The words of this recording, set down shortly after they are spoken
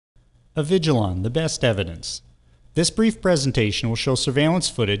Avigilon, the best evidence. This brief presentation will show surveillance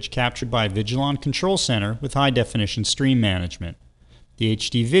footage captured by Avigilon Control Center with high-definition stream management. The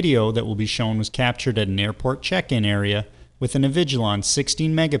HD video that will be shown was captured at an airport check-in area with an Avigilon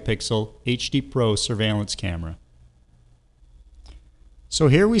 16-megapixel HD Pro surveillance camera. So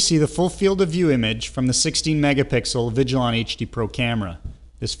here we see the full field of view image from the 16-megapixel Avigilon HD Pro camera.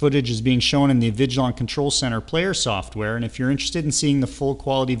 This footage is being shown in the Avigilon Control Center player software, and if you're interested in seeing the full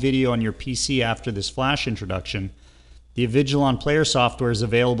quality video on your PC after this flash introduction, the Avigilon player software is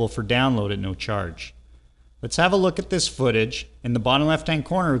available for download at no charge. Let's have a look at this footage. In the bottom left hand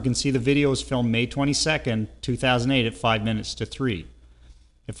corner we can see the video was filmed May 22nd, 2008 at 5 minutes to 3.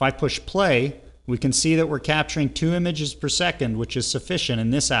 If I push play, we can see that we're capturing 2 images per second, which is sufficient in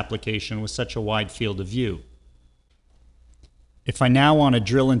this application with such a wide field of view. If I now want to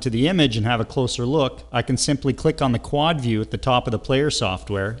drill into the image and have a closer look, I can simply click on the quad view at the top of the player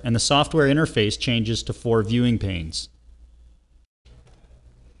software, and the software interface changes to 4 viewing panes.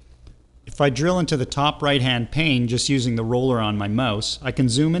 If I drill into the top right hand pane just using the roller on my mouse, I can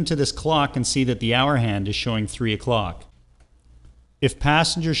zoom into this clock and see that the hour hand is showing 3 o'clock. If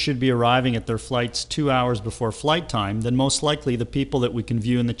passengers should be arriving at their flights 2 hours before flight time, then most likely the people that we can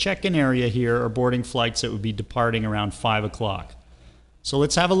view in the check-in area here are boarding flights that would be departing around 5 o'clock. So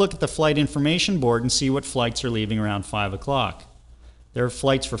let's have a look at the flight information board and see what flights are leaving around 5 o'clock. There are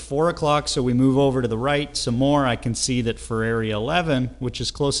flights for 4 o'clock, so we move over to the right some more. I can see that for area 11, which is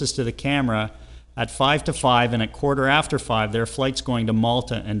closest to the camera, at 5 to 5 and at quarter after 5 there are flights going to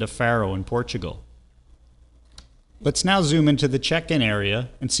Malta and to Faro in Portugal. Let's now zoom into the check-in area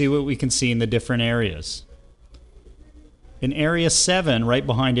and see what we can see in the different areas. In area 7, right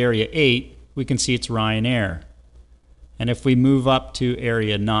behind area 8, we can see it's Ryanair. And if we move up to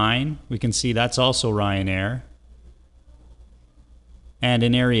area 9, we can see that's also Ryanair. And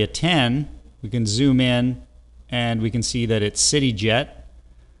in area 10, we can zoom in and we can see that it's CityJet.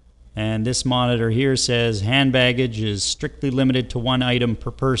 And this monitor here says hand baggage is strictly limited to 1 item per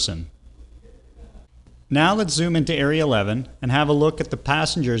person. Now let's zoom into area 11 and have a look at the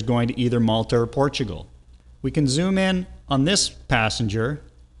passengers going to either Malta or Portugal. We can zoom in on this passenger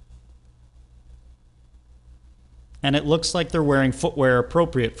and it looks like they're wearing footwear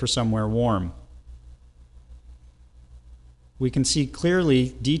appropriate for somewhere warm. We can see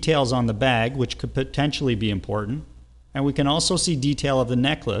clearly details on the bag, which could potentially be important, and we can also see detail of the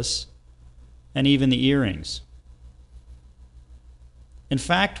necklace and even the earrings. In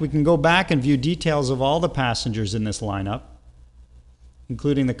fact, we can go back and view details of all the passengers in this lineup,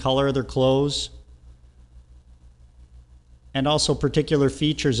 including the color of their clothes and also particular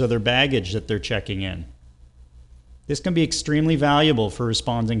features of their baggage that they're checking in. This can be extremely valuable for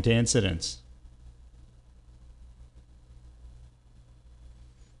responding to incidents.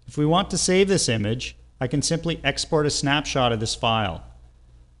 If we want to save this image, I can simply export a snapshot of this file.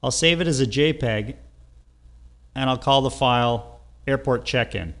 I'll save it as a JPEG and I'll call the file Airport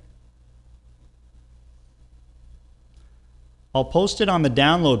Check-in. I'll post it on the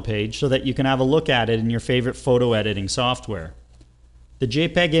download page so that you can have a look at it in your favorite photo editing software. The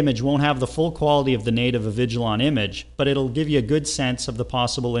JPEG image won't have the full quality of the native Avigilon image, but it'll give you a good sense of the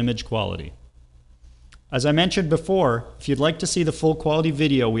possible image quality. As I mentioned before, if you'd like to see the full quality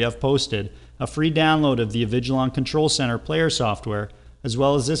video we have posted, a free download of the Avigilon Control Center player software, as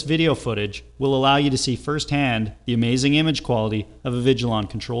well as this video footage, will allow you to see firsthand the amazing image quality of Avigilon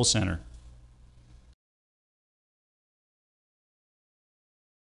Control Center.